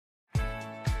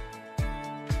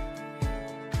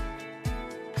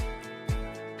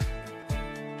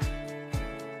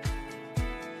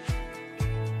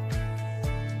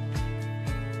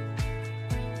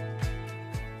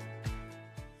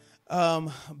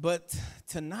But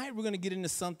tonight we're going to get into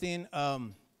something.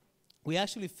 We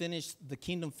actually finished the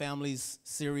Kingdom Families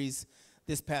series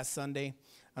this past Sunday.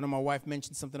 I know my wife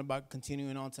mentioned something about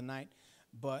continuing on tonight,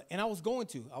 and I was going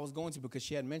to because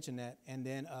she had mentioned that. And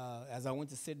then as I went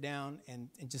to sit down and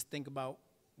just think about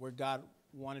where God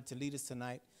wanted to lead us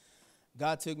tonight,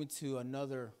 God took me to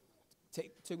another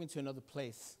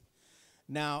place.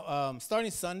 Now,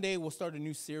 starting Sunday, we'll start a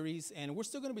new series, and we're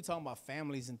still going to be talking about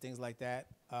families and things like that.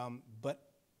 But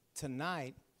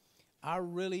tonight, I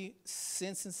really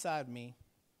sense inside me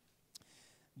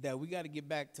that we got to get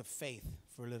back to faith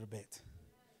for a little bit.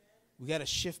 We got to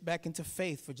shift back into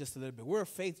faith for just a little bit. We're a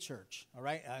faith church, all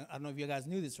right? I don't know if you guys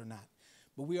knew this or not,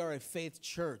 but we are a faith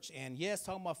church. And yes,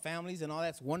 talking about families and all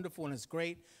that's wonderful and it's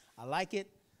great. I like it.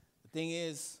 The thing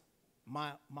is,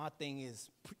 my thing is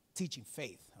teaching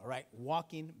faith, all right?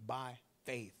 Walking by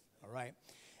faith, all right?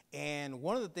 And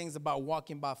one of the things about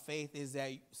walking by faith is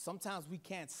that sometimes we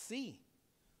can't see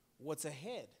what's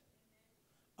ahead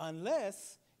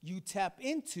unless you tap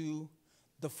into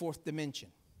the fourth dimension.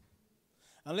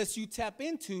 Unless you tap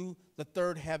into the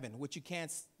third heaven, which you can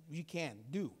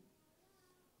do.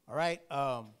 All right?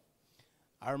 I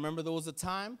remember there was a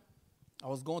time I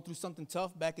was going through something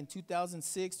tough back in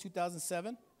 2006,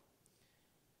 2007.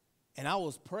 And I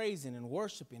was praising and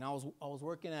worshiping. I was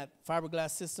working at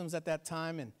Fiberglass Systems at that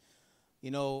time, and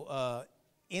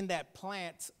in that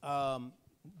plant,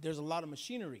 there's a lot of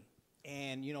machinery,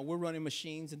 and we're running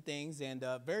machines and things, and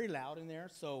very loud in there.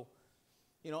 So,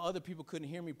 other people couldn't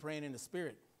hear me praying in the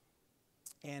spirit,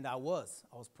 and I was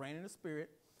praying in the spirit,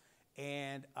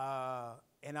 and I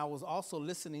was also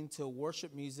listening to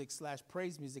worship music /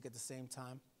 praise music at the same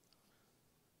time,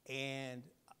 and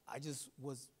I just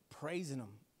was praising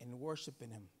him and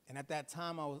worshiping him. And at that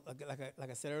time, I was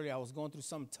like I said earlier, I was going through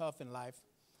something tough in life,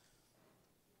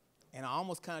 and I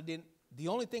almost kind of didn't. The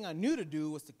only thing I knew to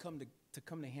do was to come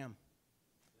to him.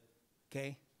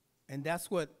 Okay, and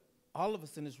that's what all of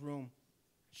us in this room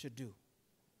should do.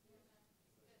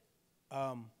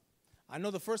 I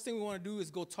know the first thing we want to do is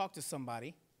go talk to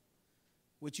somebody,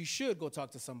 which you should go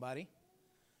talk to somebody.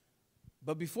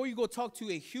 But before you go talk to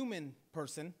a human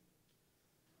person,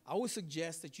 I would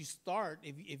suggest that you start,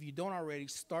 if you don't already,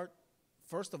 start,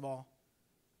 first of all,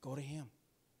 go to him.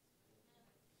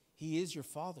 He is your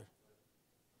Father.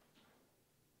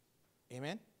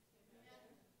 Amen?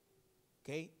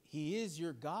 Okay? He is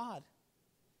your God.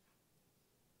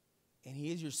 And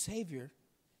he is your Savior.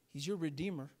 He's your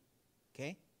Redeemer.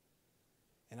 Okay?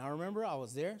 And I remember I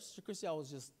was there, Sister Christy, I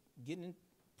was just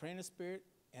praying in the Spirit,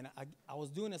 and I was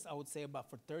doing this, I would say,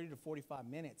 about for 30 to 45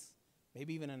 minutes,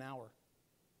 maybe even an hour.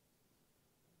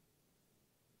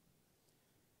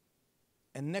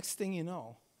 And next thing you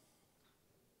know,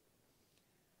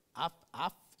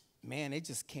 man, it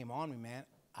just came on me, man.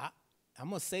 I'm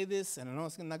going to say this, and I know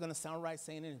it's not going to sound right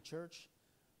saying it in church,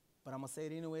 but I'm going to say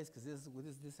it anyways because this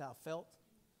is how it felt.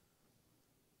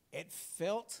 It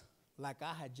felt like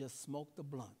I had just smoked a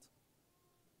blunt.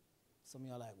 Some of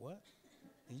y'all are like, what?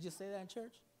 Did you just say that in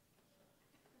church?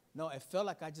 No, it felt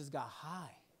like I just got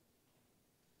high.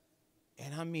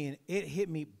 And I mean, it hit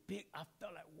me big. I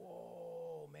felt like,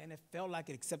 whoa, man, it felt like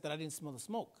it, except that I didn't smell the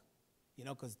smoke,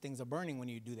 because things are burning when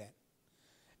you do that.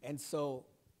 And so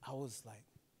I was like,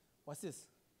 what's this?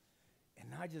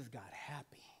 And I just got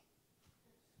happy.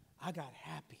 I got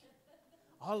happy.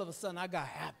 All of a sudden, I got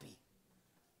happy.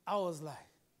 I was like,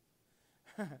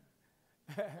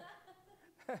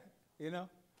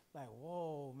 like,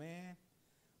 whoa, man.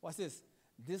 What's this?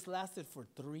 This lasted for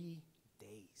 3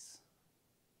 days.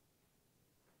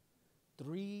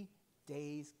 3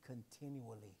 days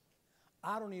continually.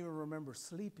 I don't even remember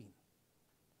sleeping.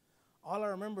 All I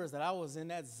remember is that I was in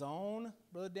that zone,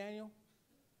 Brother Daniel,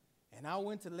 and I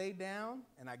went to lay down,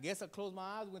 and I guess I closed my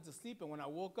eyes, went to sleep, and when I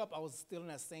woke up, I was still in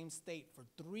that same state for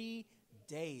 3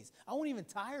 days. I wasn't even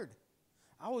tired.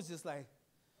 I was just like,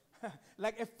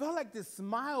 like it felt like this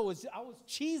smile I was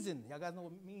cheesing. Y'all guys know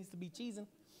what it means to be cheesing?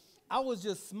 I was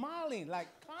just smiling, like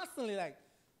constantly, like.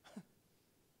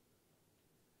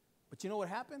 But you know what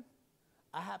happened?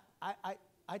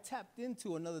 I tapped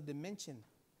into another dimension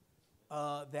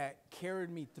that carried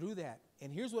me through that.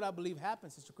 And here's what I believe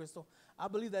happened, Sister Crystal. I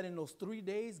believe that in those 3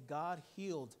 days, God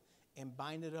healed and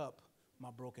binded up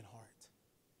my broken heart.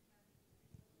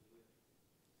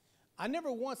 I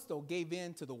never once, though, gave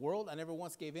in to the world. I never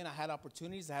once gave in. I had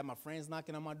opportunities. I had my friends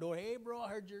knocking on my door. Hey, bro, I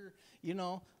heard you're,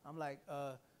 I'm like,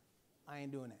 I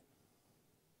ain't doing it.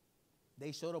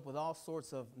 They showed up with all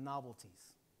sorts of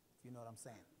novelties, if you know what I'm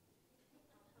saying.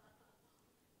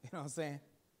 You know what I'm saying?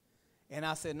 And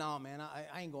I said, no, man,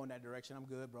 I ain't going that direction. I'm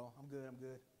good, bro. I'm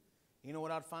good. You know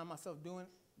what I'd find myself doing?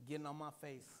 getting on my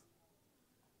face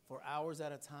for hours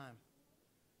at a time,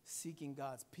 seeking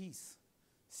God's peace,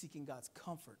 seeking God's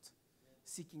comfort,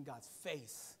 seeking God's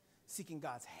face, seeking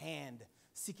God's hand,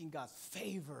 seeking God's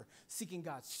favor, seeking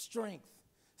God's strength,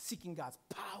 seeking God's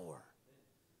power.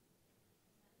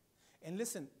 And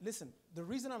listen, the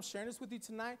reason I'm sharing this with you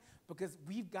tonight, because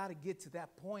we've got to get to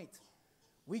that point.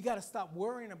 We got to stop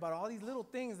worrying about all these little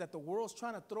things that the world's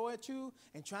trying to throw at you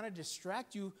and trying to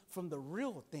distract you from the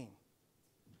real thing.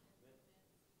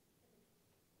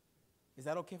 Is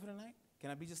that okay for tonight?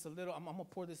 Can I be just a little? I'm going to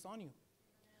pour this on you.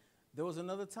 There was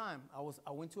another time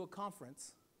I went to a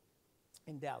conference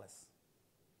in Dallas,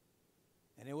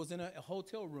 and it was in a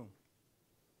hotel room.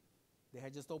 They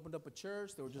had just opened up a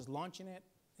church. They were just launching it,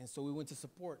 and so we went to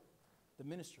support the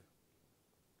ministry.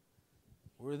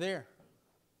 We were there,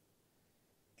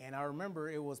 and I remember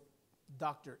it was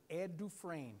Dr. Ed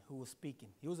Dufresne who was speaking.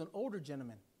 He was an older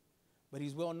gentleman, but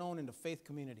he's well known in the faith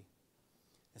community.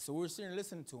 And so we were sitting and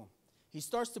listening to him. He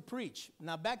starts to preach.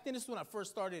 Now, back then, this is when I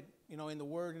first started, in the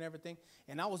Word and everything.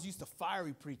 And I was used to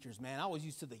fiery preachers, man. I was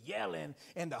used to the yelling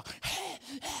and the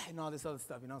and all this other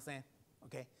stuff, you know what I'm saying?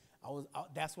 Okay?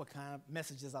 That's what kind of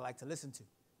messages I like to listen to.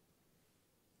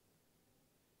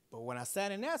 But when I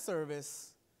sat in that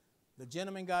service, the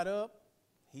gentleman got up.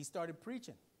 He started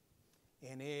preaching.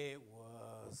 And it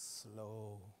was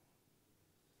slow.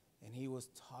 And he was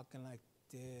talking like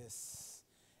this.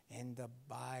 And the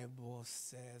Bible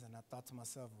says, and I thought to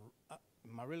myself,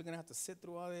 am I really going to have to sit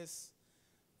through all this?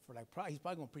 He's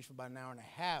probably going to preach for about an hour and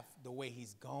a half the way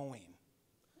he's going.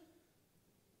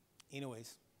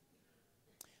 Anyways,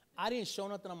 I didn't show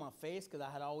nothing on my face because I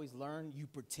had always learned you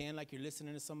pretend like you're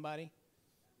listening to somebody.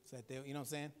 So that they, you know what I'm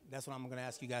saying? That's what I'm going to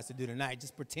ask you guys to do tonight.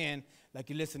 Just pretend like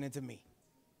you're listening to me.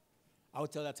 I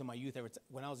would tell that to my youth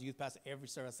when I was a youth pastor every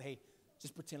service. I say, hey,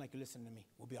 just pretend like you're listening to me.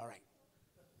 We'll be all right.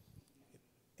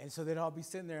 And so they'd all be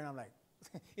sitting there, and I'm like,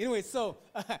 anyway, so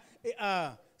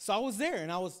I was there,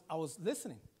 and I was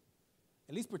listening,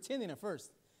 at least pretending at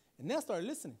first. And then I started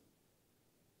listening.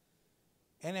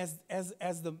 And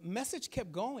as the message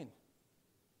kept going,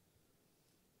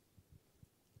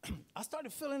 I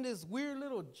started feeling this weird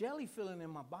little jelly feeling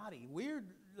in my body. Weird,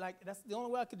 like that's the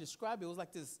only way I could describe it. It was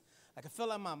like this, like I felt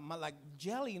like my like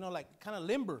jelly, like kind of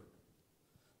limber.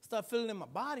 Started feeling in my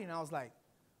body, and I was like,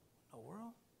 what the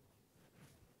world?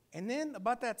 And then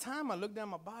about that time, I looked down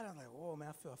my body. I was like, whoa, man,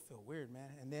 I feel weird, man.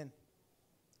 And then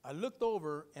I looked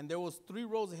over, and there was 3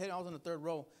 rows ahead. I was in the 3rd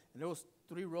row, and there was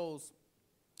 3 rows.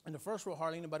 In the first row,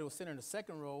 hardly anybody was sitting. In the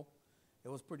second row, it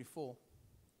was pretty full.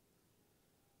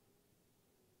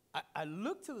 I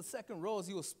looked to the second row as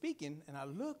he was speaking, and I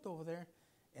looked over there,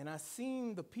 and I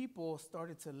seen the people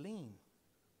started to lean.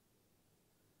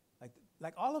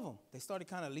 Like all of them. They started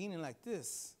kind of leaning like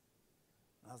this.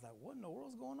 And I was like, what in the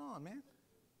world's going on, man?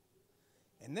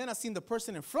 And then I seen the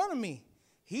person in front of me.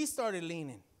 He started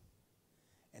leaning.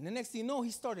 And the next thing you know, he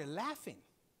started laughing.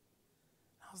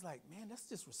 I was like, man, that's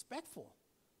disrespectful.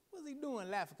 What's he doing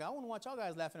laughing? I want to watch y'all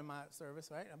guys laughing in my service,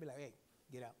 right? I'll be like, hey,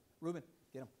 get out. Ruben,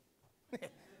 get him.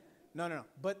 No.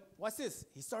 But watch this.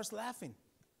 He starts laughing.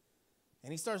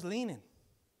 And he starts leaning.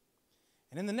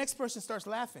 And then the next person starts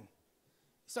laughing.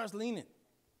 He starts leaning.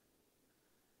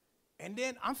 And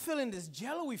then I'm feeling this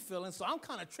jello-y feeling, so I'm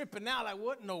kind of tripping out, like,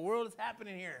 what in the world is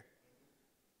happening here?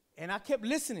 And I kept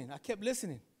listening.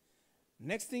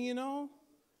 Next thing you know,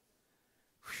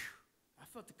 I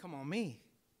felt it come on me.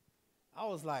 I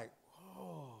was like,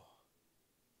 oh.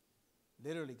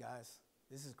 Literally, guys,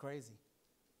 this is crazy.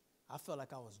 I felt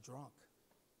like I was drunk.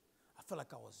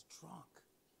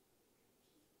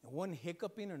 It wasn't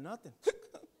hiccuping or nothing.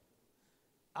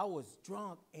 I was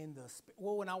drunk in the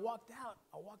well, when I walked out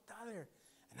of there,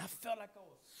 and I felt like I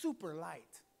was super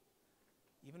light.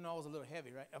 Even though I was a little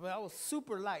heavy, right? But I was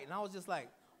super light, and I was just like,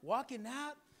 walking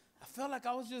out, I felt like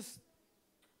I was just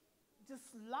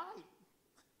light,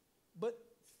 but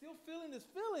still feeling this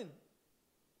feeling.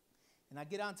 And I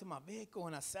get onto my vehicle,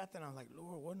 and I sat there, and I was like,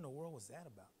 Lord, what in the world was that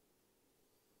about?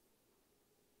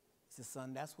 He said,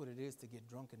 son, that's what it is to get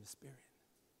drunk in the Spirit.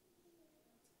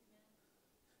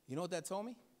 You know what that told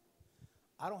me?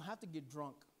 I don't have to get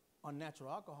drunk on natural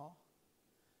alcohol.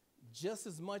 Just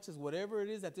as much as whatever it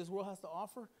is that this world has to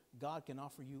offer, God can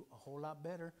offer you a whole lot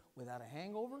better without a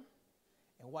hangover.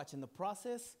 And watch, in the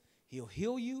process, he'll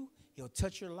heal you. He'll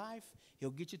touch your life. He'll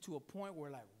get you to a point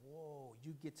where, like, whoa,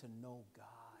 you get to know God.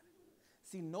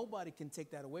 See, nobody can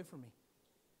take that away from me.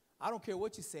 I don't care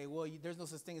what you say. Well, there's no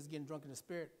such thing as getting drunk in the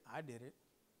Spirit. I did it.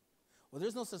 Well,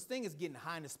 there's no such thing as getting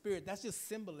high in the Spirit. That's just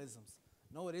symbolisms.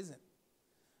 No, it isn't.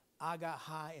 I got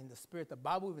high in the Spirit. The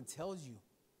Bible even tells you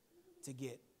to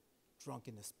get drunk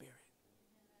in the Spirit.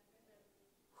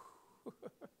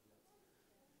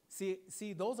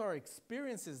 See, those are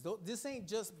experiences. This ain't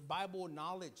just Bible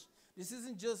knowledge. This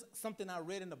isn't just something I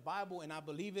read in the Bible and I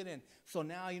believe it. And so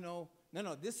now,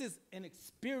 no. This is an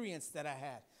experience that I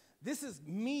had. This is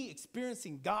me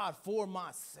experiencing God for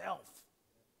myself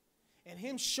and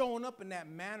him showing up in that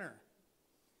manner.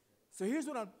 So here's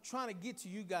what I'm trying to get to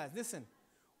you guys. Listen,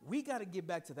 we got to get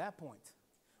back to that point.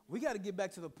 We got to get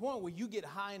back to the point where you get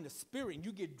high in the spirit and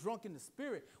you get drunk in the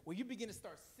spirit, where you begin to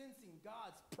start sensing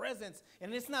God's presence.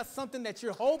 And it's not something that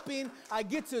you're hoping I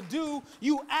get to do.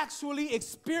 You actually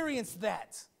experience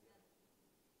that.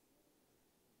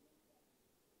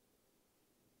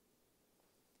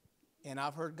 And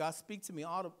I've heard God speak to me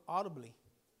audibly.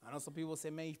 I know some people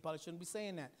say, man, you probably shouldn't be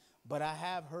saying that. But I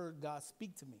have heard God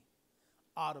speak to me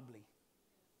audibly.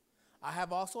 I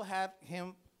have also had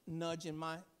him nudge in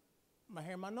my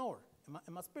hair, my knower,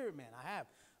 in my spirit, man. I have.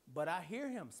 But I hear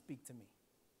him speak to me.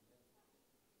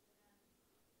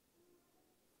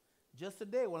 Just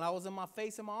today, when I was in my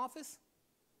face in my office,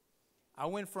 I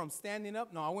went from standing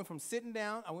up. No, I went from sitting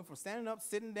down. I went from standing up,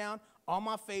 sitting down on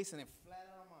my face, and then flat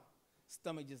out on my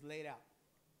stomach just laid out.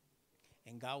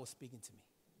 And God was speaking to me.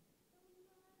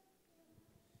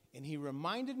 And he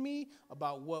reminded me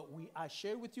about what I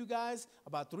shared with you guys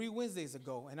about 3 Wednesdays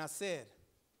ago. And I said,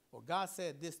 or God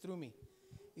said this through me.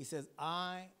 He says,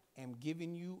 I am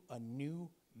giving you a new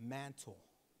mantle.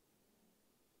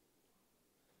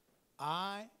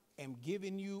 I am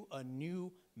giving you a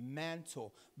new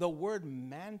mantle. The word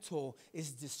mantle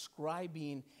is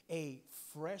describing a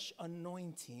fresh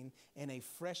anointing and a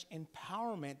fresh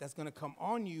empowerment that's going to come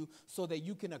on you so that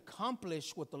you can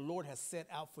accomplish what the Lord has set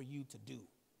out for you to do.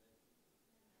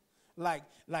 Like,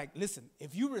 listen,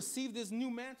 if you receive this new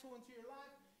mantle into your life,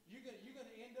 you're gonna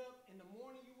end up in the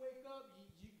morning you wake up,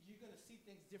 you're gonna see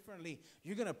things differently.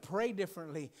 You're gonna pray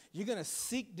differently. You're gonna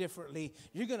seek differently.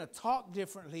 You're gonna talk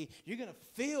differently. You're gonna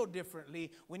feel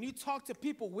differently. When you talk to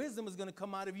people, wisdom is gonna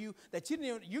come out of you that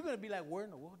you're gonna be like, where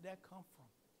in the world did that come from?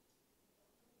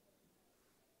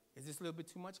 Is this a little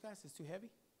bit too much, guys? Is it too heavy?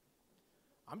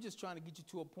 I'm just trying to get you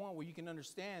to a point where you can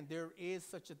understand there is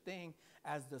such a thing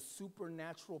as the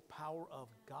supernatural power of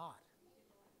God.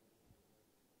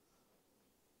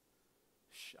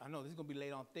 I know this is going to be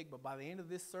laid on thick, but by the end of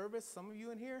this service, some of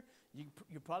you in here,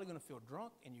 you're probably going to feel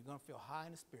drunk and you're going to feel high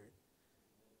in the spirit.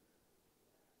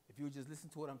 If you would just listen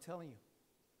to what I'm telling you.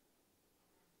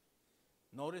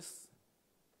 Notice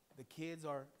the kids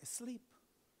are asleep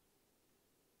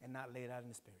and not laid out in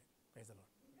the spirit. Praise the Lord.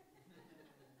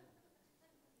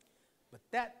 But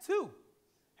that, too,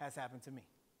 has happened to me.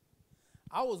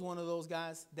 I was one of those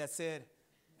guys that said,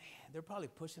 man, they're probably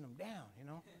pushing them down,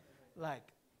 Like,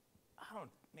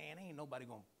 ain't nobody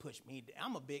going to push me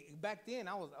down. Back then,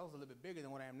 I was a little bit bigger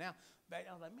than what I am now. Back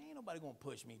then, I was like, man, ain't nobody going to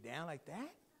push me down like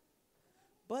that.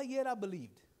 But yet I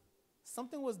believed.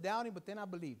 Something was doubting, but then I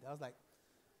believed. I was like,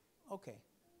 okay.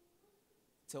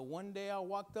 Till one day I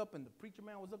walked up and the preacher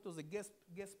man was up. There was a guest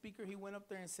speaker. He went up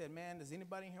there and said, man, does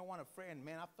anybody in here want to pray? And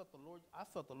man, I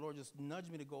felt the Lord just nudge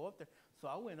me to go up there. So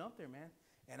I went up there, man.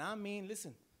 And I mean,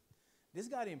 listen, this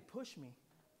guy didn't push me.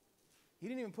 He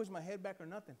didn't even push my head back or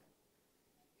nothing.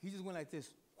 He just went like this,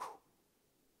 whoo,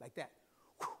 like that.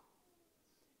 Whoo.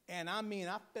 And I mean,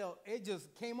 I felt, it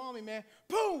just came on me, man.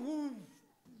 Boom, boom.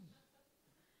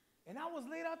 And I was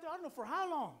laid out there, I don't know for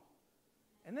how long.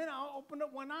 And then I opened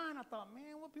up one eye and I thought,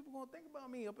 man, what people going to think about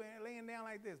me up there laying down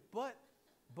like this? But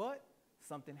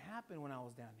something happened when I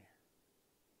was down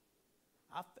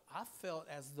there. I felt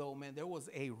as though, man, there was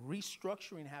a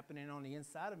restructuring happening on the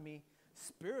inside of me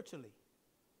spiritually.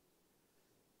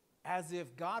 As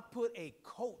if God put a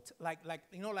coat, like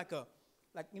you know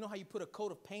how you put a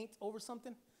coat of paint over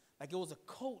something? Like it was a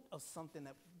coat of something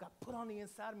that got put on the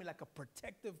inside of me, like a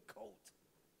protective coat.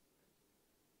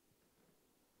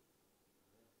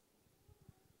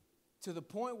 To the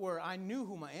point where I knew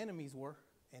who my enemies were,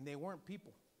 and they weren't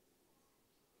people.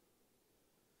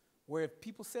 Where if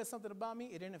people said something about me,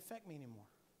 it didn't affect me anymore.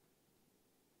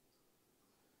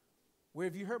 Where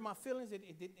if you hurt my feelings, it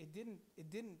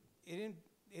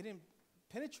didn't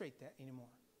penetrate that anymore.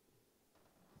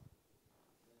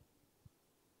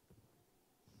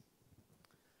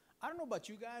 I don't know about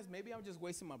you guys. Maybe I'm just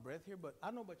wasting my breath here, but I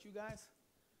don't know about you guys.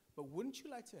 But wouldn't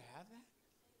you like to have that?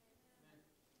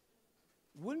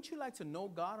 Wouldn't you like to know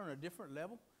God on a different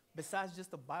level besides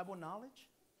just the Bible knowledge?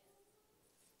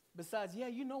 Besides, yeah,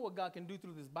 you know what God can do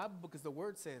through this Bible because the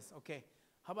Word says, okay,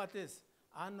 how about this?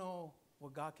 I know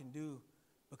what God can do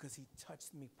because He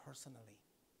touched me personally.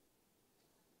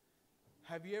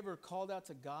 Have you ever called out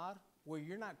to God where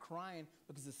you're not crying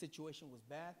because the situation was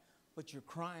bad, but you're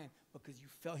crying because you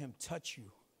felt Him touch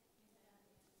you?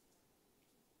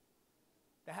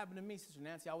 That happened to me, Sister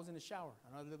Nancy. I was in the shower.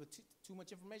 I know a little bit too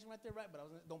much information right there, right?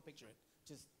 But don't picture it.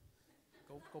 Just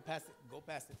go past it. Go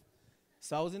past it.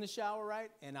 So I was in the shower,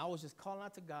 right? And I was just calling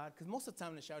out to God. Because most of the time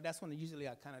in the shower, that's when usually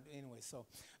I kind of, anyway. So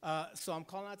I'm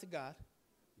calling out to God.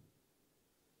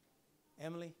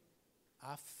 Emily,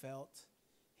 I felt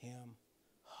him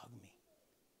hug me.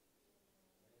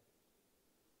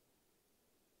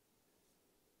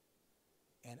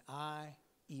 And I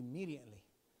immediately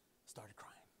started crying.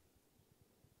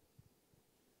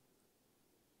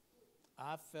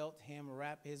 I felt him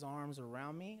wrap his arms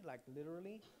around me, like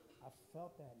literally. I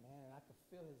felt that, man, and I could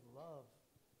feel his love.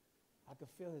 I could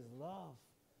feel his love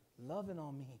loving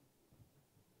on me.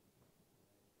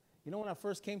 You know, when I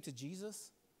first came to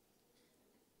Jesus,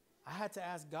 I had to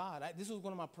ask God. This was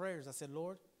one of my prayers. I said,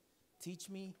 Lord, teach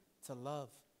me to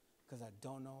love because I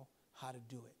don't know how to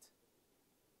do it.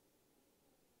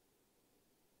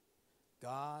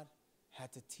 God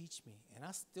had to teach me, and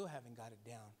I still haven't got it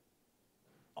down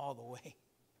all the way.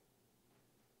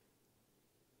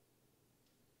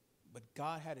 But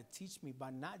God had to teach me by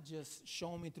not just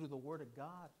showing me through the Word of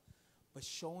God, but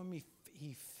showing me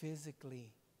he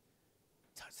physically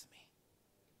touched me.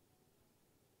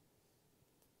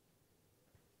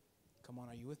 Come on,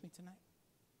 are you with me tonight?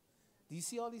 Do you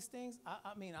see all these things?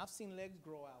 I mean, I've seen legs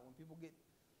grow out when people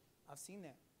I've seen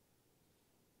that.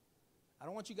 I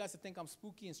don't want you guys to think I'm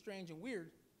spooky and strange and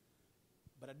weird,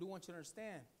 but I do want you to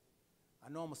understand, I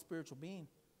know I'm a spiritual being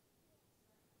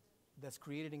that's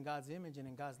created in God's image and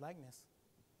in God's likeness.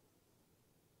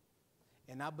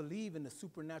 And I believe in the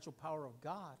supernatural power of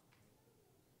God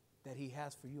that he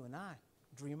has for you and I,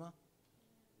 dreamer.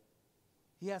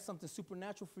 He has something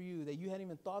supernatural for you that you hadn't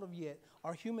even thought of yet.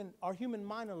 Our human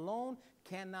mind alone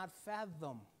cannot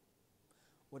fathom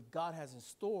what God has in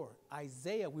store.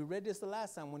 Isaiah, we read this the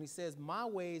last time when he says, my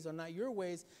ways are not your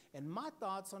ways and my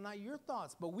thoughts are not your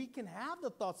thoughts. But we can have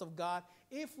the thoughts of God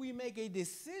if we make a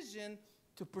decision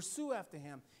to pursue after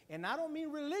him. And I don't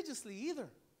mean religiously either.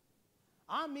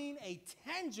 I mean a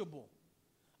tangible,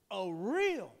 a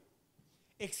real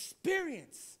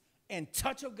experience and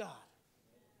touch of God.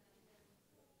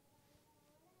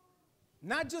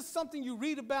 Not just something you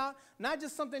read about, not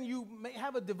just something you may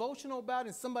have a devotional about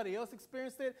and somebody else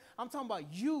experienced it. I'm talking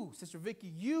about you, Sister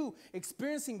Vicky, you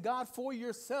experiencing God for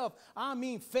yourself. I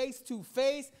mean face to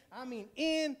face. I mean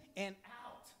in and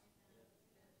out.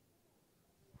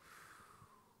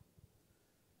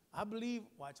 I believe,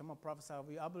 watch, I'm going to prophesy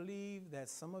over you. I believe that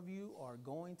some of you are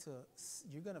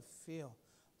you're going to feel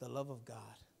the love of God.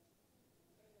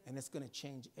 And it's going to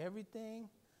change everything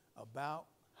about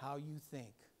how you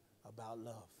think about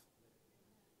love.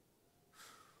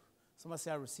 Somebody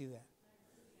say, I receive that.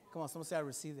 Come on, somebody say, I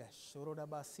receive that.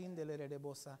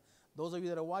 Those of you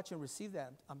that are watching, receive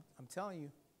that. I'm telling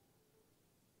you.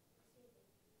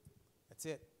 That's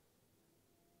it.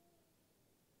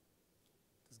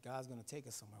 Because God's going to take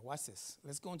us somewhere. Watch this.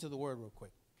 Let's go into the word real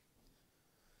quick.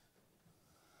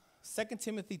 2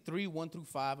 Timothy 3, 1 through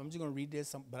 5. I'm just going to read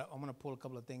this, but I'm going to pull a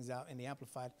couple of things out in the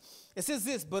Amplified. It says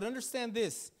this, but understand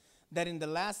this, that in the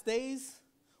last days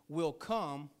will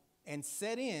come and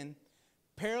set in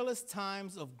perilous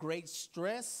times of great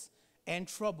stress and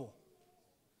trouble.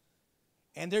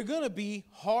 And they're going to be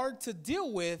hard to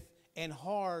deal with and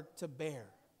hard to bear.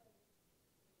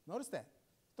 Notice that.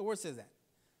 The word says that.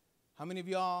 How many of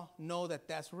y'all know that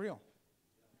that's real?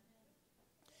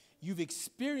 You've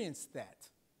experienced that.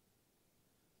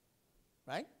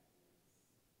 Right?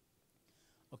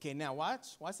 Okay, now watch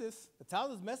this. The title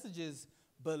of this message is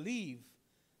Believe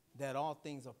That All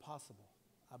Things Are Possible.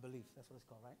 I believe. That's what it's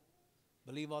called, right?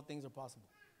 Believe all things are possible.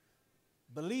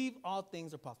 Believe all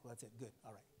things are possible. That's it. Good.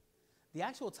 All right. The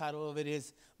actual title of it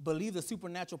is Believe the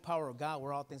Supernatural Power of God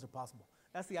Where All Things Are Possible.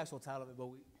 That's the actual title of it, but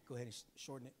we go ahead and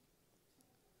shorten it.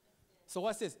 So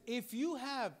watch this. If you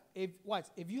have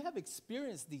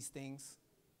experienced these things,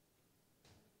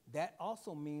 that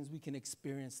also means we can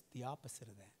experience the opposite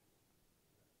of that.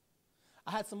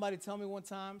 I had somebody tell me one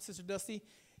time, Sister Dusty,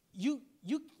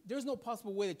 there's no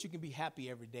possible way that you can be happy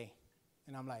every day.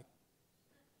 And I'm like,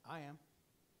 I am.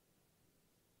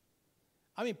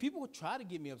 I mean, people try to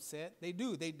get me upset. They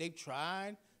do. They've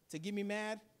tried to get me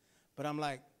mad. But I'm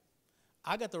like,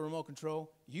 I got the remote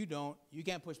control. You don't. You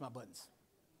can't push my buttons.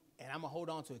 And I'm going to hold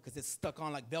on to it because it's stuck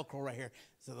on like Velcro right here.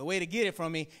 So the way to get it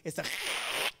from me is to,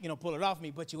 pull it off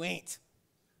me, but you ain't.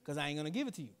 Because I ain't going to give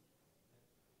it to you.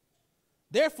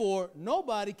 Therefore,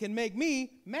 nobody can make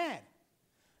me mad.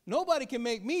 Nobody can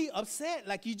make me upset.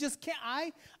 Like you just can't.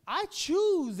 I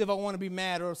choose if I want to be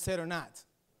mad or upset or not.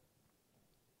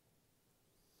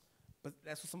 But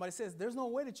that's what somebody says. There's no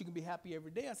way that you can be happy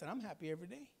every day. I said, I'm happy every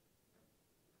day.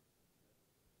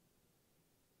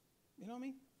 You know what I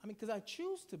mean? Because I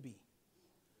choose to be.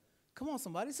 Come on,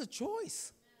 somebody. It's a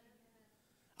choice.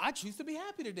 I choose to be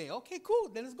happy today. Okay, cool.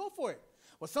 Then let's go for it.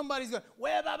 Well, somebody's going,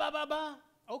 well, blah, blah, blah, blah.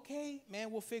 Okay, man,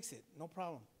 we'll fix it. No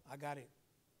problem. I got it.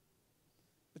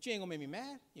 But you ain't going to make me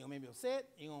mad. You ain't going to make me upset.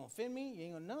 You ain't going to offend me. You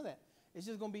ain't going to none of that. It's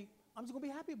just going to be, I'm just going to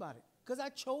be happy about it because I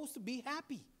chose to be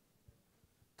happy.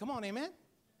 Come on, amen?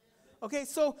 Okay,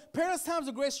 so perilous times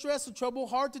of great stress and trouble,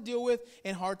 hard to deal with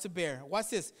and hard to bear.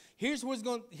 Watch this. Here's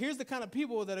the kind of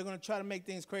people that are going to try to make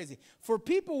things crazy. For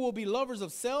people will be lovers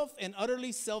of self and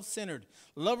utterly self-centered,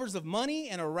 lovers of money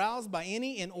and aroused by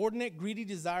any inordinate greedy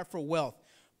desire for wealth,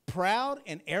 proud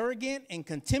and arrogant and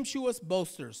contemptuous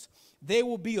boasters. They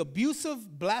will be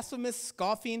abusive, blasphemous,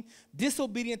 scoffing,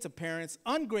 disobedient to parents,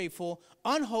 ungrateful,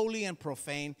 unholy, and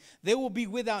profane. They will be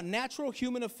without natural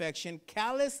human affection,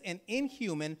 callous and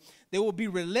inhuman. They will be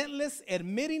relentless,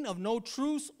 admitting of no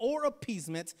truce or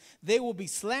appeasement. They will be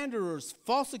slanderers,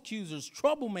 false accusers,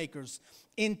 troublemakers,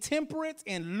 intemperate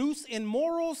and loose in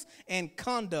morals and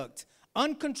conduct,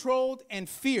 uncontrolled and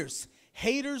fierce,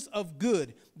 haters of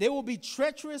good. They will be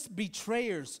treacherous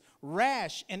betrayers,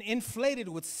 rash and inflated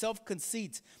with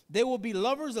self-conceit. They will be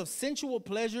lovers of sensual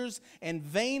pleasures and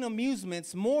vain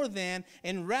amusements more than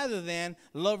and rather than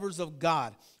lovers of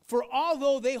God. For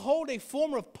although they hold a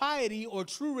form of piety or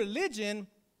true religion,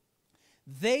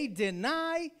 they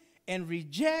deny and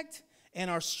reject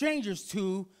and are strangers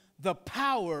to the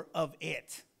power of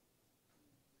it.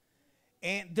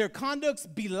 And their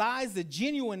conduct belies the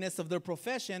genuineness of their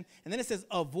profession. And then it says,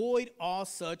 avoid all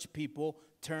such people,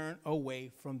 turn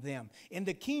away from them. In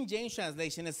the King James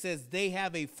translation, it says, they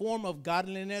have a form of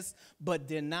godliness, but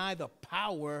deny the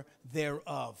power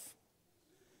thereof.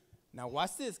 Now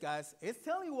watch this, guys. It's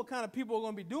telling you what kind of people are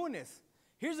going to be doing this.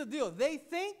 Here's the deal. They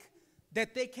think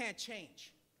that they can't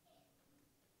change.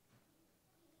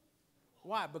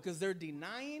 Why? Because they're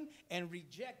denying and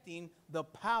rejecting the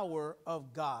power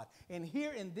of God. And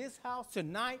here in this house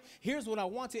tonight, here's what I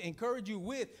want to encourage you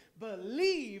with.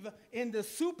 Believe in the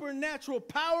supernatural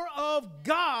power of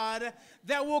God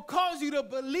that will cause you to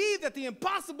believe that the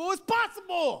impossible is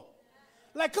possible.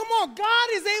 Like, come on, God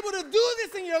is able to do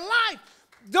this in your life.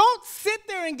 Don't sit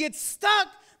there and get stuck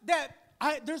that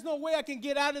there's no way I can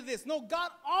get out of this. No,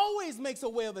 God always makes a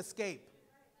way of escape.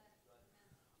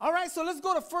 All right, so let's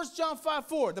go to 1 John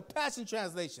 5:4, the Passion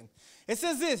Translation. It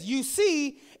says this, you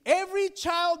see, every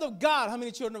child of God, how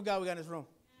many children of God we got in this room?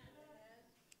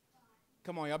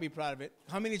 Come on, y'all be proud of it.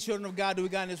 How many children of God do we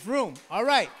got in this room? All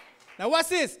right, now watch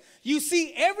this. You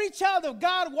see, every child of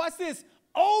God, watch this,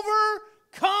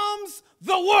 overcomes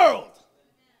the world.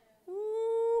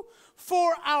 Ooh,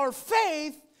 for our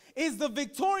faith is the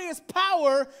victorious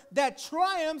power that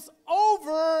triumphs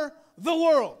over the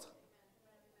world.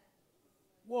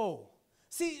 Whoa.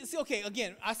 See, okay,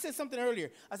 again, I said something earlier.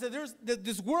 I said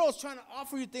this world's trying to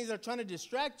offer you things that are trying to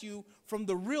distract you from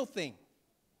the real thing.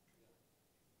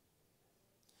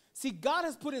 See, God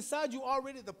has put inside you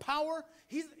already the power.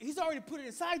 He's already put it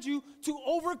inside you to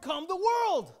overcome the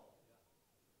world.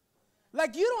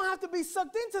 Like, you don't have to be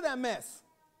sucked into that mess.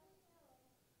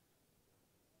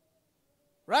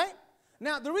 Right?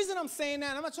 Now, the reason I'm saying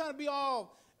that, I'm not trying to be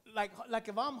all like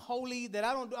if I'm holy, that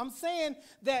I don't do. I'm saying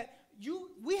that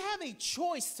we have a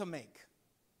choice to make.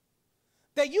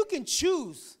 That you can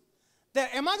choose.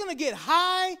 That am I going to get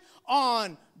high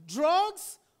on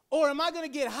drugs or am I going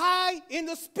to get high in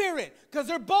the spirit? Because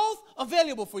they're both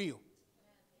available for you.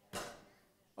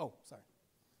 Oh, sorry.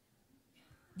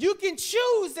 You can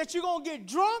choose that you're going to get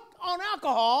drunk on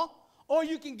alcohol or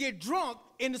you can get drunk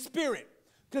in the spirit.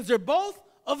 Because they're both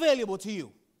available to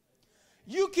you.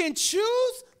 You can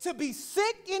choose to be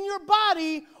sick in your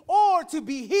body or to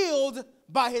be healed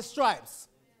by his stripes.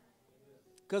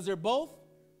 Because they're both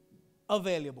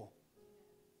available.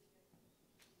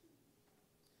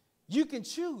 You can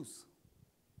choose.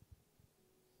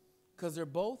 Because they're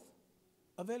both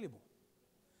available.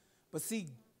 But see,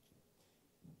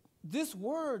 this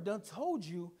word done told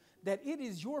you that it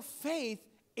is your faith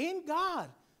in God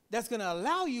that's going to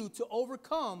allow you to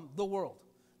overcome the world.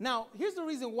 Now, here's the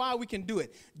reason why we can do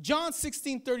it. John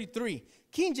 16:33,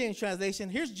 King James translation,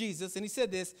 here's Jesus, and he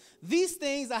said this, these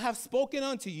things I have spoken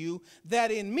unto you,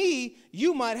 that in me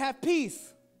you might have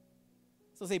peace.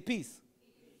 So say peace.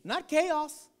 Not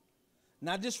chaos,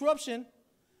 not disruption,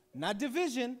 not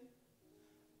division.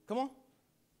 Come on.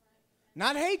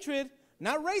 Not hatred,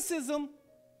 not racism.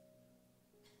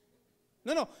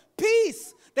 No,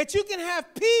 peace. That you can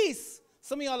have peace.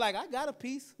 Some of y'all are like, I got a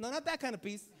peace. No, not that kind of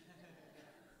peace.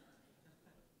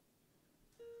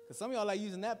 Because some of y'all like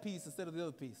using that piece instead of the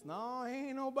other piece. No,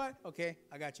 ain't nobody. Okay,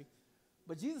 I got you.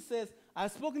 But Jesus says,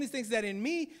 I've spoken these things that in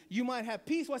me you might have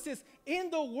peace. Watch this. In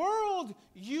the world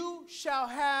you shall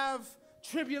have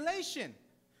tribulation,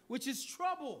 which is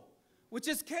trouble, which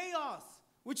is chaos,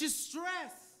 which is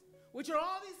stress, which are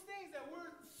all these things that we're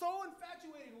so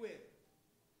infatuated with.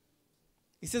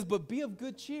 He says, but be of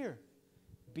good cheer.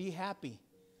 Be happy.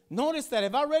 Notice that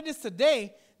if I read this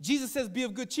today, Jesus says, be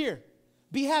of good cheer.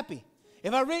 Be happy.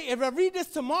 If I read this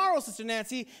tomorrow, Sister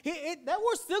Nancy, that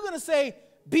word's still going to say,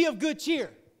 be of good cheer.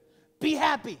 Be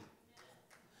happy.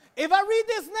 If I read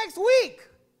this next week,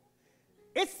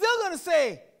 it's still going to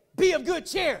say, be of good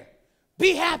cheer.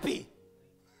 Be happy.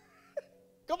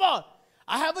 Come on.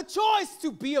 I have a choice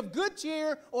to be of good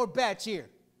cheer or bad cheer.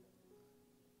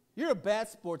 You're a bad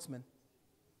sportsman.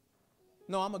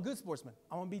 No, I'm a good sportsman.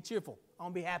 I want to be cheerful. I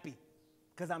want to be happy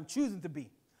because I'm choosing to be.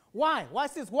 Why?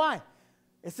 Watch this. Why?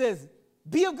 It says,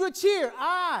 be of good cheer.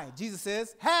 I, Jesus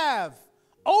says, have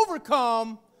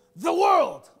overcome the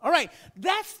world. All right.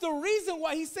 That's the reason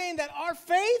why he's saying that our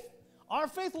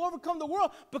faith will overcome the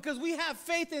world, because we have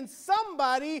faith in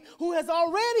somebody who has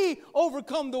already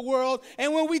overcome the world.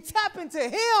 And when we tap into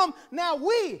him, now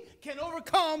we can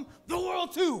overcome the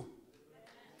world too.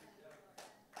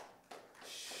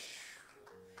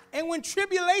 And when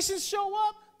tribulations show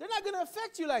up, they're not going to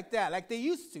affect you like that, like they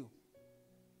used to.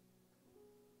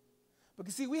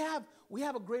 Because see, we have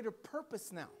a greater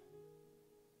purpose now.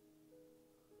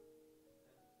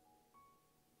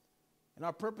 And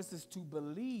our purpose is to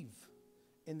believe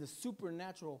in the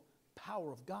supernatural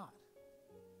power of God.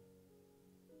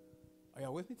 Are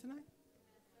y'all with me tonight?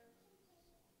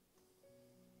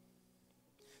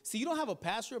 See, you don't have a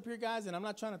pastor up here, guys, and I'm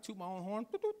not trying to toot my own horn,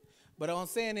 but all I'm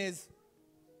saying is,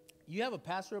 you have a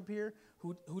pastor up here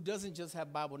who doesn't just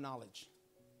have Bible knowledge.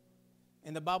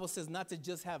 And the Bible says not to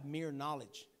just have mere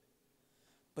knowledge,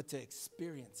 but to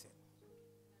experience it.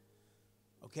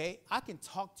 Okay? I can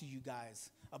talk to you guys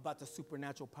about the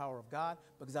supernatural power of God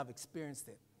because I've experienced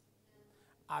it.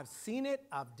 I've seen it.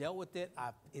 I've dealt with it.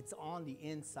 It's on the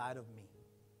inside of me.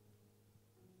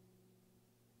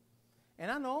 And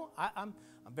I know I'm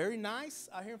very nice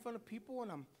out here in front of people,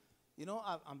 and I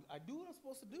do what I'm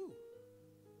supposed to do.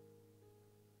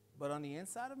 But on the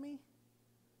inside of me,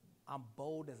 I'm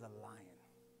bold as a lion.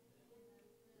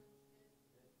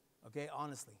 Okay,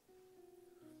 honestly.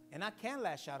 And I can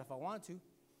lash out if I want to.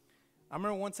 I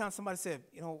remember one time somebody said,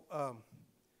 they're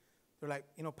like,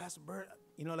 Pastor Bert,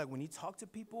 like when you talk to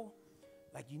people,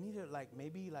 like you need to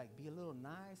maybe be a little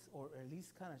nice, or at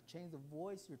least kind of change the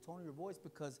voice, your tone of your voice,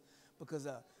 but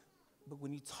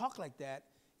when you talk like that,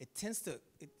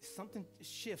 something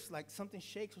shifts, like something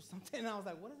shakes or something. And I was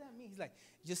like, what does that mean? He's like,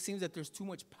 it just seems that there's too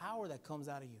much power that comes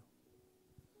out of you.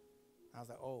 I was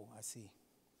like, oh, I see.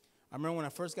 I remember when I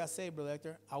first got saved, Brother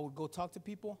Hector, I would go talk to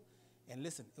people, and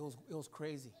listen, it was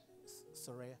crazy,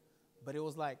 Saraya. But it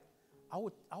was like, I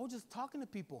was just talking to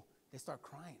people. They start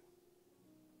crying.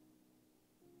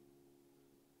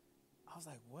 I was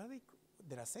like,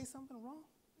 did I say something wrong?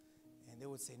 And they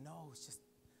would say, no, it's just,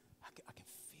 I can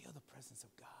feel the presence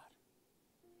of God.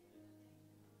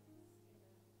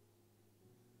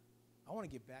 I want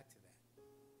to get back to that.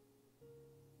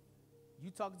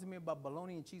 You talking to me about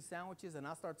bologna and cheese sandwiches, and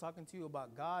I start talking to you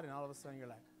about God, and all of a sudden you're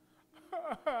like,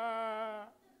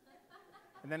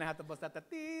 and then I have to bust out the.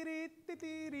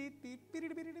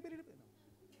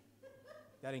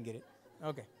 Y'all didn't get it.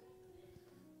 Okay.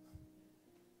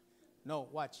 No,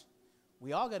 watch.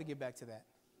 We all got to get back to that.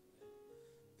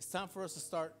 It's time for us to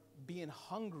start being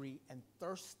hungry and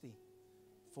thirsty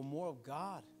for more of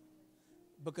God.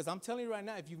 Because I'm telling you right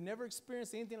now, if you've never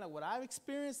experienced anything like what I've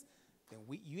experienced, then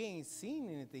you ain't seen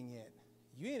anything yet.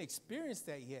 You ain't experienced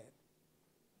that yet.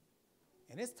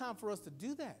 And it's time for us to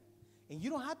do that. And you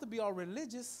don't have to be all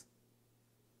religious.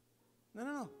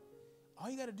 No. All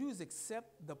you got to do is accept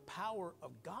the power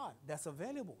of God that's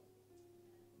available.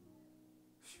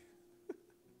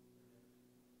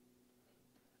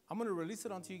 I'm going to release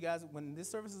it onto you guys when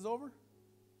this service is over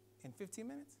in 15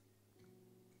 minutes.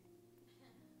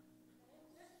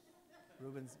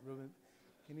 Ruben,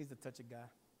 he needs to touch a guy.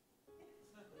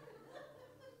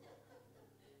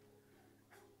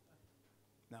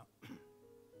 Now,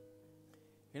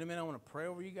 in a minute, I want to pray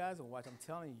over you guys and watch. I'm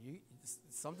telling you,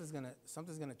 something's gonna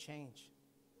change.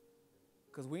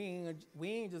 Because we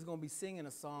ain't just gonna be singing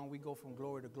a song. We go from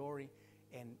glory to glory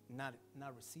and not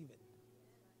receive it.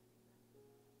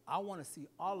 I want to see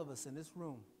all of us in this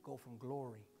room go from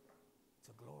glory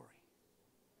to glory.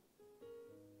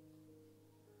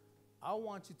 I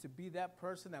want you to be that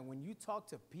person that when you talk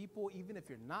to people, even if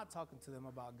you're not talking to them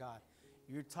about God,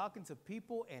 you're talking to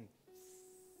people and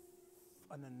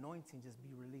an anointing just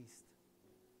be released.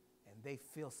 and they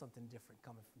feel something different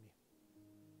coming from you.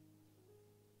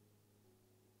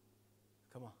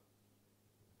 Come on.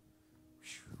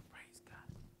 Whew, praise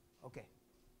God. Okay.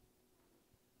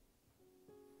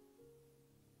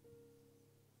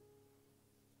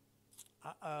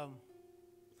 I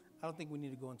don't think we need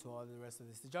to go into all the rest of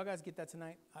this. Did y'all guys get that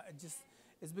tonight?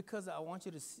 It's because I want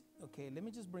you to see. Okay, let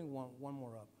me just bring one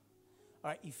more up.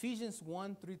 All right, Ephesians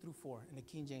 1, 3 through 4 in the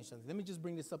King James Version. Let me just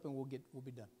bring this up and we'll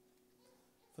be done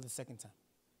for the second time.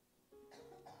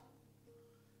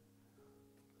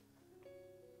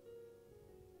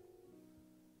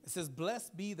 It says,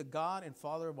 blessed be the God and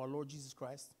Father of our Lord Jesus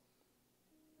Christ.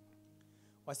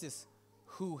 Watch this.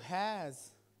 Who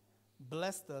has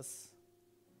blessed us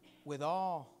with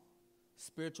all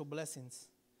spiritual blessings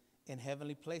in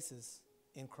heavenly places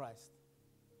in Christ.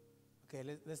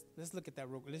 Okay, let's look at that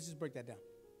real quick. Let's just break that down.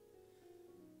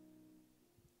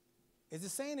 Is it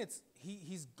saying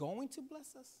he's going to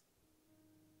bless us?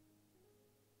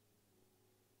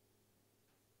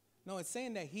 No, it's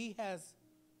saying that he has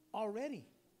already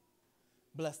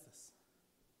blessed us.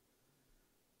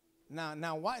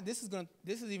 Now, why this is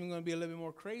even going to be a little bit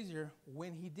more crazier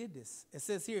when he did this. It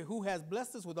says here, who has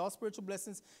blessed us with all spiritual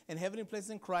blessings in heavenly places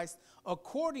in Christ,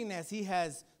 according as he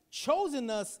has chosen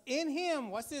us in him.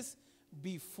 Watch this,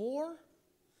 before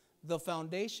the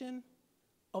foundation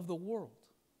of the world,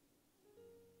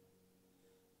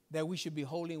 that we should be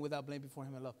holy and without blame before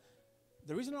him in love.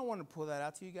 The reason I want to pull that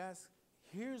out to you guys,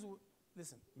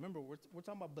 listen, remember, we're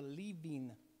talking about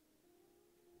believing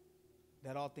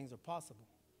that all things are possible.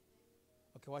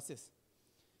 Okay, watch this.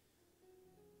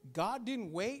 God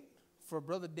didn't wait for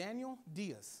Brother Daniel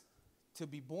Diaz to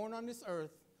be born on this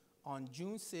earth on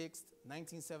June 6th,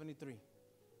 1973.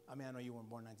 I mean, I know you weren't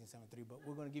born in 1973, but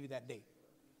we're going to give you that date.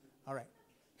 All right.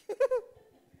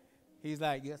 He's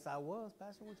like, yes, I was.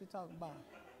 Pastor, what you talking about?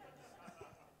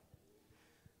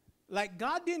 Like,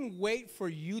 God didn't wait for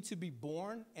you to be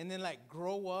born and then, like,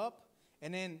 grow up.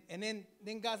 And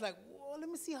then God's like, well, let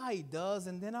me see how he does,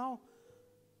 and then I'll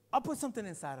put something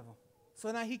inside of him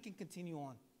so now he can continue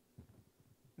on.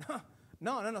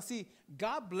 No. See,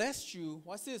 God blessed you,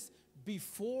 watch this,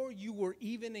 before you were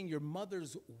even in your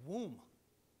mother's womb.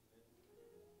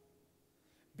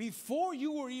 Before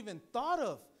you were even thought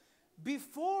of.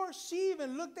 Before she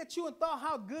even looked at you and thought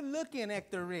how good looking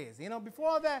Hector is. You know, before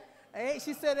all that,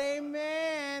 she said,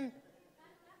 amen.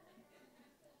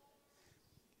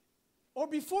 Or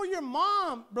before your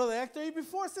mom, Brother Hector,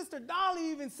 before Sister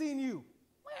Dolly even seen you.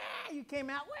 You came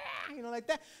out, you know, like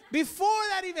that. Before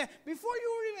that even, before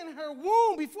you were even in her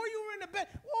womb, before you were in the bed.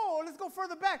 Whoa, let's go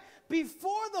further back.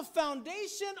 Before the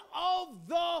foundation of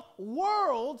the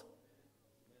world,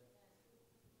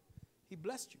 he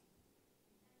blessed you.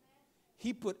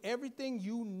 He put everything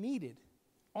you needed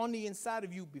on the inside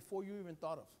of you before you even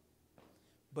thought of.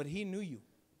 But he knew you.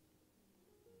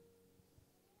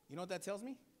 You know what that tells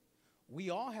me? We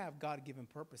all have God-given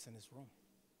purpose in this room.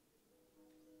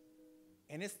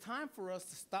 And it's time for us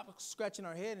to stop scratching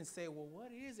our head and say, well,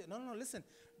 what is it? No, listen.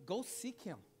 Go seek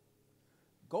him.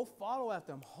 Go follow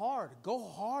after him hard. Go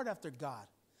hard after God.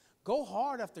 Go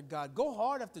hard after God. Go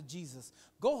hard after Jesus.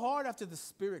 Go hard after the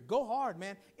Spirit. Go hard,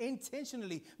 man.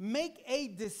 Intentionally. Make a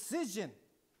decision.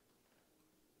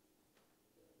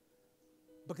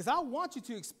 Because I want you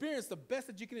to experience the best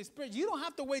that you can experience. You don't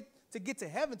have to wait to get to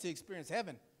heaven to experience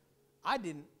heaven. I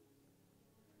didn't.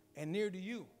 And neither do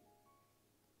you.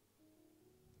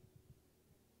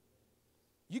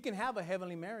 You can have a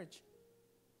heavenly marriage.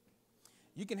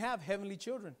 You can have heavenly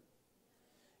children.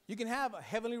 You can have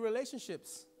heavenly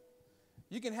relationships.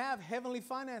 You can have heavenly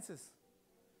finances.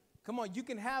 Come on, you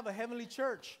can have a heavenly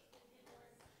church.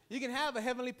 You can have a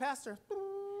heavenly pastor.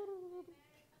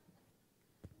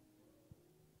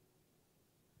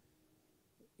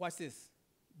 Watch this.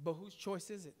 But whose choice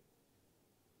is it?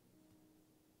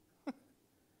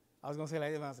 I was going to say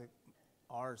like that, but I was like,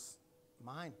 ours,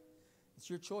 mine. It's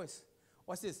your choice.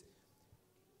 Watch this.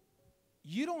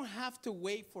 You don't have to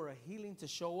wait for a healing to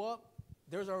show up.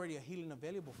 There's already a healing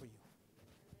available for you.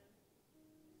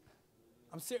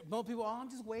 I'm serious. Most people, I'm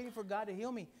just waiting for God to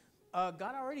heal me. God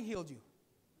already healed you.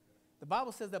 The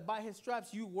Bible says that by his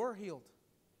stripes you were healed.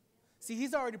 See,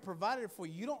 he's already provided it for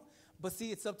you. You don't, but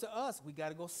see, it's up to us. We got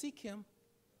to go seek him.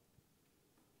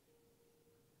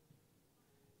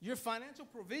 Your financial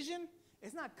provision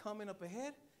is not coming up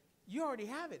ahead. You already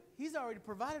have it. He's already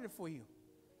provided it for you.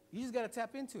 You just got to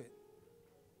tap into it.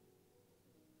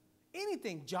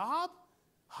 Anything, job,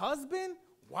 husband,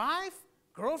 wife,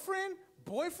 girlfriend,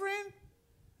 boyfriend,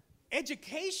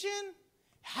 education,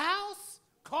 house,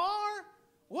 car,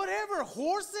 whatever,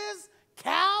 horses,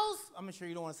 cows. I'm sure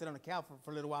you don't want to sit on a cow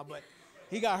for a little while, but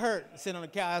He got hurt sitting on the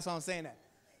couch. That's why I'm saying that.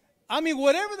 I mean,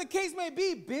 whatever the case may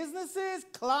be, businesses,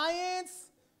 clients,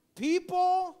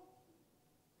 people.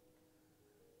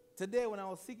 Today, when I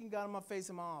was seeking God in my face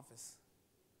in my office,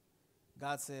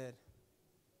 God said,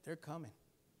 they're coming.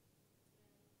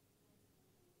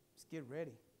 Just get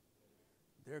ready.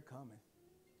 They're coming.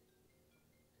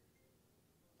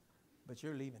 But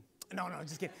you're leaving. No,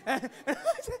 just kidding.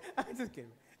 I'm just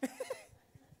kidding. Do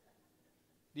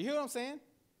you hear what I'm saying?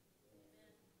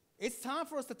 It's time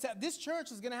for us to tap. This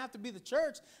church is going to have to be the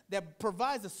church that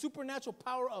provides the supernatural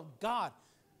power of God.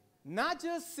 Not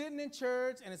just sitting in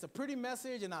church and it's a pretty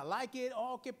message and I like it,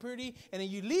 all get pretty, and then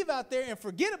you leave out there and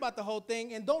forget about the whole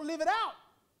thing and don't live it out.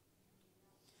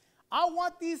 I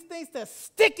want these things to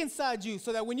stick inside you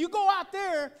so that when you go out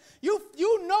there,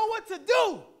 you know what to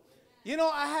do. You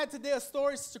know, I had today a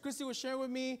story Sister Christy was sharing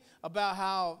with me about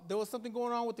how there was something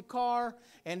going on with the car,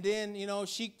 and then, you know,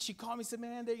 she called me and said,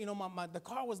 man, you know, the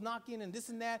car was knocking and this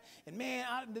and that, and man,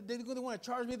 they're going to want to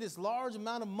charge me this large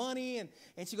amount of money, and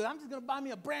she goes, I'm just going to buy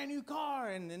me a brand new car,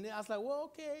 and I was like,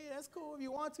 well, okay, that's cool if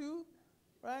you want to,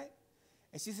 right?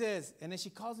 And she says, and then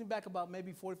she calls me back about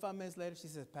maybe 45 minutes later, she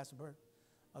says, Pastor Bert,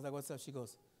 I was like, what's up? She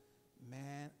goes,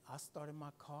 man, I started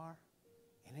my car,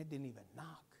 and it didn't even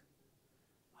knock.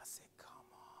 I said, come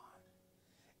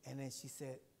on. And then she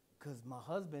said, because my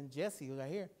husband, Jesse, was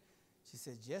right here, she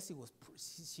said, Jesse was,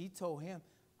 she told him,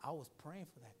 I was praying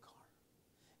for that car.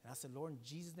 And I said, Lord, in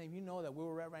Jesus' name, you know that where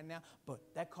we're at right now, but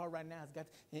that car right now has got,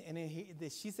 and then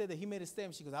she said that he made a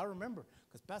statement. She goes, I remember,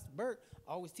 because Pastor Bert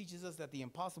always teaches us that the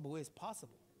impossible is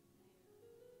possible.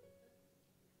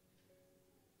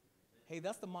 Hey,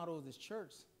 that's the motto of this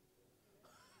church.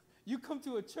 You come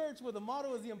to a church where the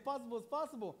motto is the impossible is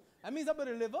possible. That means I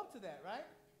better live up to that, right?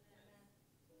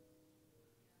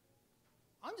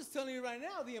 I'm just telling you right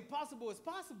now, the impossible is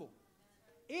possible.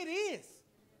 It is.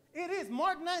 It is.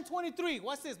 Mark 9:23.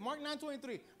 Watch this. Mark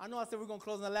 9:23. I know I said we're going to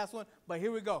close on the last one, but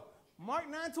here we go. Mark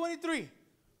 9:23.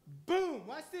 Boom.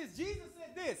 Watch this. Jesus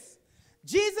said this.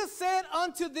 Jesus said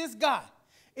unto this guy,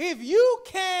 if you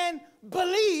can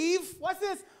believe, watch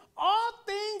this, all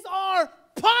things are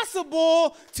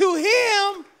possible to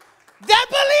him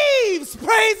that believes.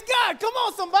 Praise God. Come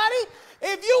on, somebody.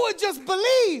 If you would just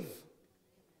believe.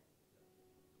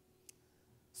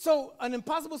 So an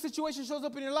impossible situation shows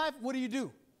up in your life, what do?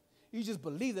 You just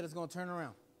believe that it's going to turn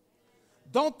around.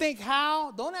 Don't think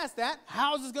how. Don't ask that.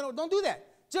 How is this going to? Don't do that.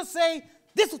 Just say,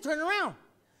 this will turn around.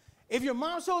 If your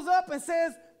mom shows up and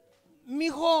says,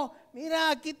 mijo,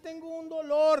 mira, aquí tengo un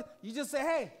dolor, you just say,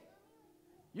 hey,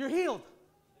 you're healed.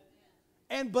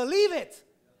 And believe it.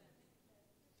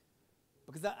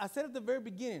 Because I said at the very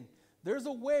beginning, there's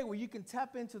a way where you can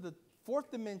tap into the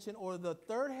fourth dimension or the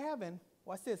third heaven.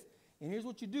 Watch this. And here's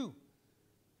what you do.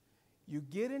 You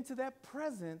get into that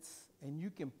presence and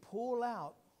you can pull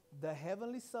out the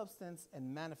heavenly substance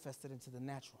and manifest it into the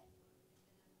natural.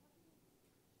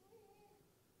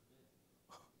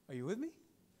 Are you with me?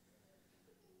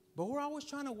 But we're always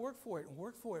trying to work for it.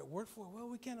 Well,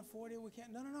 we can't afford it. We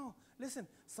can't. No. Listen,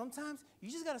 sometimes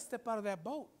you just got to step out of that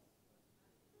boat.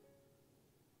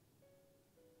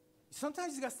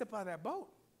 Sometimes you just got to step out of that boat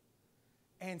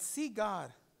and see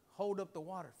God hold up the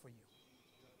water for you.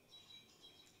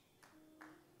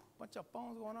 Bunch of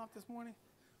phones going off this morning.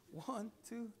 1,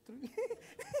 2, 3.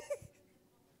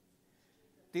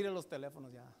 Tira los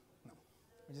teléfonos ya. No,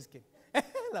 I'm just kidding.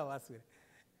 La basura.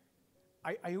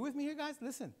 Are you with me here, guys?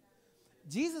 Listen.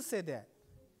 Jesus said that.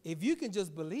 If you can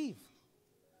just believe,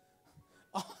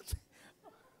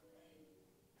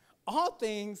 all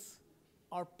things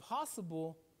are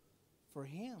possible for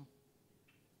him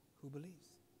who believes.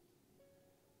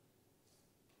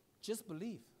 Just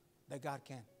believe that God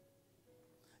can.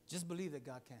 Just believe that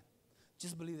God can.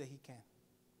 Just believe that he can.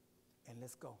 And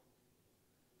let's go.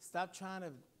 Stop trying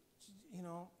to,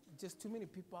 just too many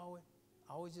people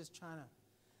always just trying to,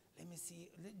 let me see.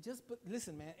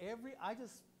 Listen, man,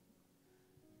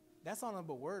 that's not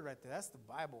a word right there. That's the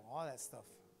Bible, all that stuff.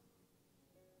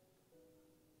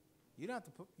 You don't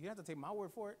have to take my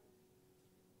word for it.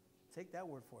 Take that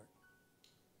word for it.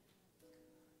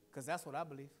 Because that's what I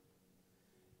believe.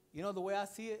 You know, the way I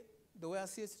see it,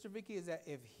 Sister Vicky, is that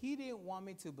if he didn't want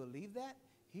me to believe that,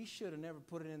 he should have never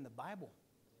put it in the Bible.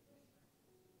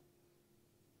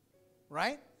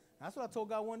 Right? That's what I told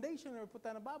God one day. He should have never put that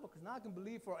in the Bible, because now I can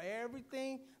believe for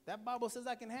everything that Bible says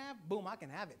I can have. Boom, I can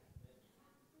have it.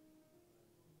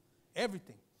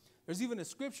 Everything. There's even a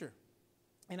scripture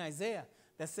in Isaiah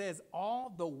that says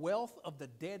all the wealth of the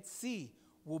Dead Sea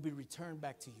will be returned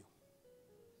back to you.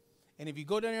 And if you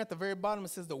go down there at the very bottom, it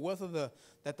says the wealth of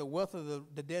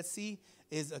the Dead Sea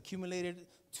is accumulated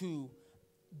to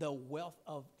the wealth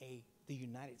of the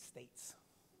United States.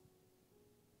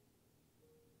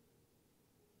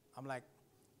 I'm like,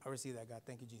 I receive that, God.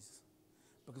 Thank you, Jesus.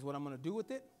 Because what I'm going to do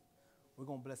with it, we're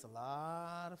going to bless a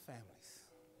lot of families.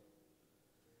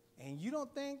 And you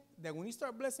don't think that when you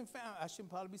start blessing families, I shouldn't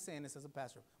probably be saying this as a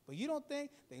pastor, but you don't think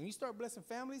that when you start blessing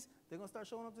families, they're going to start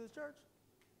showing up to the church?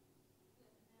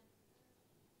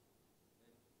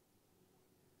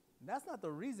 That's not the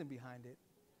reason behind it.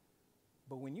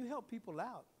 But when you help people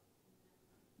out,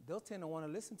 they'll tend to want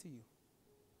to listen to you.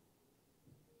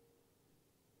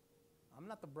 I'm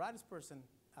not the brightest person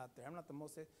out there. I'm not the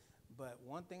most, but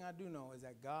one thing I do know is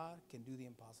that God can do the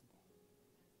impossible.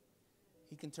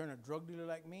 He can turn a drug dealer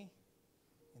like me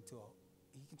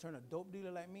he can turn a dope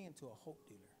dealer like me into a hope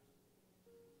dealer.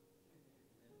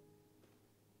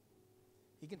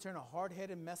 He can turn a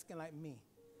hard-headed Mexican like me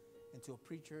into a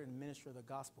preacher and minister of the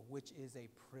gospel, which is a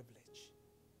privilege.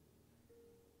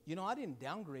 You know, I didn't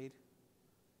downgrade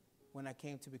when I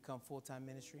came to become full-time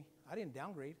ministry. I didn't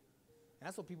downgrade. And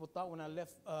that's what people thought when I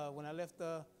left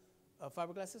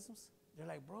Fiberglass Systems. They're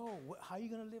like, bro, how are you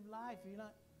going to live life? You're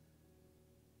not.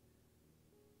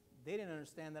 They didn't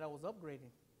understand that I was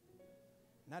upgrading,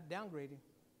 not downgrading.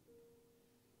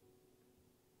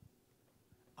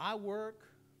 I work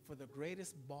for the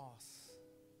greatest boss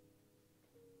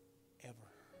ever.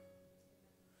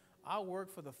 I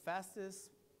work for the fastest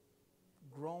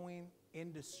growing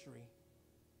industry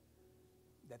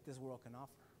that this world can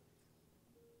offer.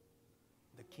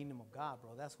 The kingdom of God,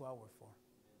 bro. That's who I work for.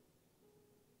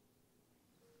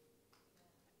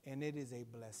 And it is a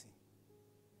blessing.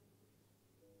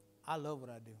 I love what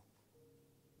I do.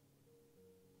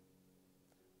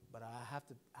 But I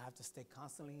have to stay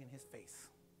constantly in his face.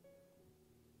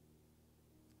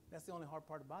 That's the only hard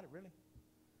part about it, really.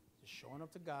 Just showing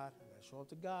up to God. I gotta show up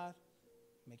to God,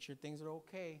 make sure things are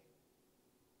okay.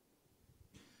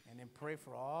 And then pray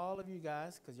for all of you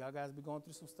guys, because y'all guys be going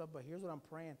through some stuff. But here's what I'm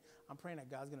praying. I'm praying that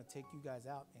God's going to take you guys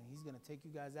out, and he's going to take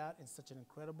you guys out in such an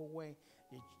incredible way.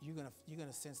 You're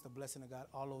gonna sense the blessing of God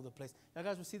all over the place. Y'all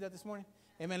guys receive that this morning?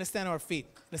 Amen. Let's stand on our feet.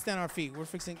 Let's stand on our feet. We're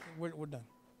done.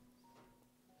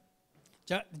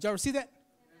 Did y'all receive that?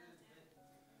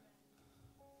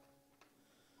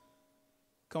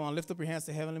 Come on, lift up your hands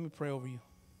to heaven. Let me pray over you.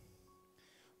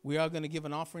 We are going to give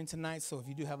an offering tonight, so if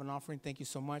you do have an offering, thank you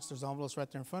so much. There's envelopes right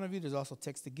there in front of you. There's also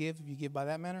text to give if you give by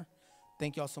that manner.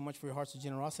 Thank you all so much for your hearts of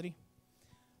generosity.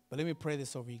 But let me pray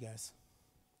this over you guys.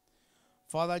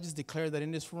 Father, I just declare that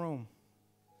in this room,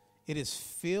 it is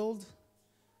filled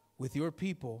with your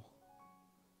people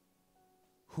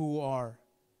who are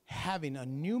having a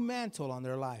new mantle on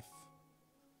their life,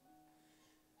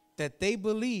 that they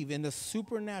believe in the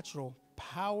supernatural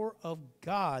power of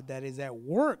God that is at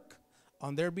work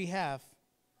on their behalf,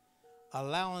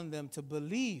 allowing them to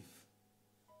believe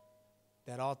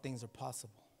that all things are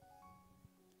possible.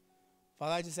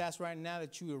 Father, I just ask right now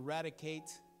that you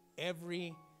eradicate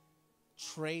every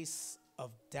trace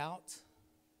of doubt,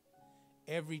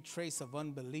 every trace of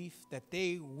unbelief, that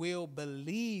they will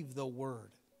believe the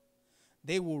word.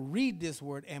 They will read this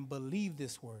word and believe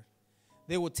this word.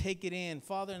 They will take it in.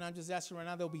 Father, and I'm just asking right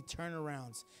now, there'll be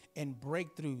turnarounds and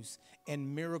breakthroughs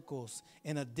and miracles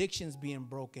and addictions being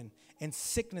broken and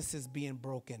sicknesses being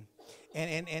broken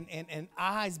and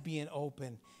eyes being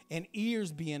open and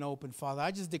ears being open, Father.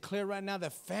 I just declare right now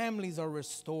that families are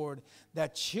restored,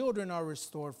 that children are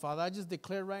restored, Father. I just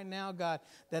declare right now, God,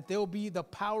 that there will be the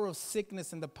power of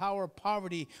sickness and the power of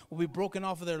poverty will be broken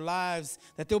off of their lives,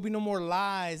 that there will be no more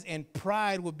lies and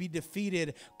pride will be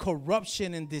defeated.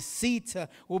 Corruption and deceit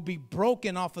will be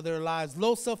broken off of their lives.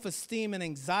 Low self-esteem and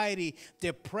anxiety,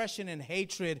 depression and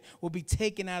hatred will be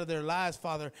taken out of their lives,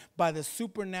 Father, by the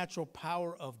supernatural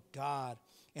power of God.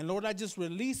 And Lord, I just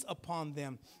release upon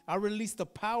them. I release the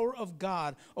power of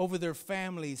God over their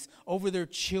families, over their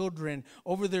children,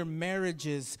 over their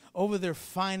marriages, over their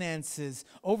finances,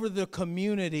 over the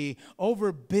community,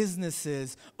 over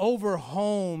businesses, over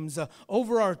homes,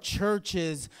 over our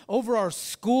churches, over our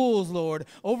schools, Lord,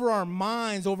 over our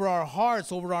minds, over our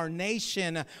hearts, over our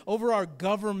nation, over our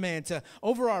government,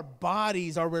 over our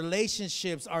bodies, our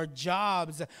relationships, our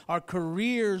jobs, our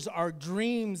careers, our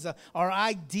dreams, our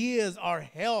ideas, our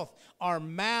health, our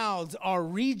mouths, our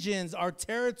regions, our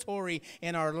territory,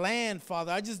 and our land,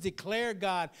 Father. I just declare,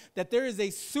 God, that there is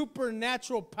a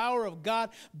supernatural power of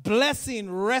God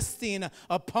blessing, resting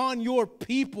upon your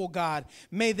people, God.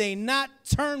 May they not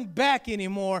turn back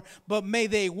anymore, but may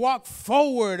they walk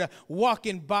forward,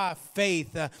 walking by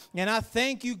faith. And I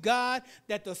thank you, God,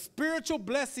 that the spiritual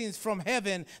blessings from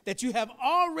heaven that you have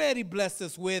already blessed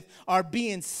us with are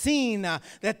being seen,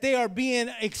 that they are being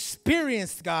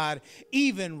experienced, God,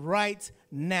 even right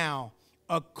now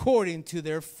according to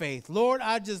their faith. Lord,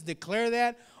 I just declare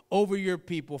that over your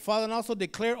people. Father, and also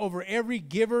declare over every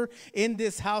giver in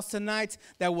this house tonight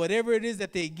that whatever it is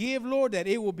that they give, Lord, that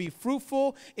it will be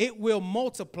fruitful, it will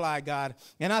multiply, God.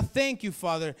 And I thank you,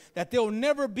 Father, that there will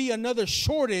never be another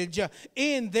shortage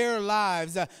in their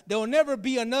lives. There will never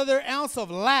be another ounce of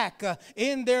lack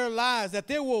in their lives, that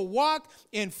they will walk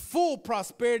in full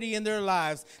prosperity in their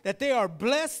lives, that they are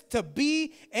blessed to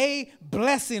be a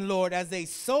blessing, Lord, as they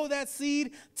sow that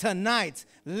seed tonight.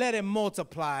 Let it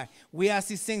multiply. We ask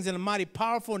these things in the mighty,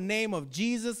 powerful name of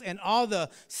Jesus. And all the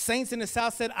saints in this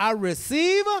house said, I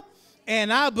receive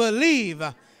and I believe.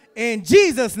 In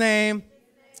Jesus' name,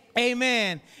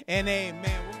 amen and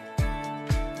amen.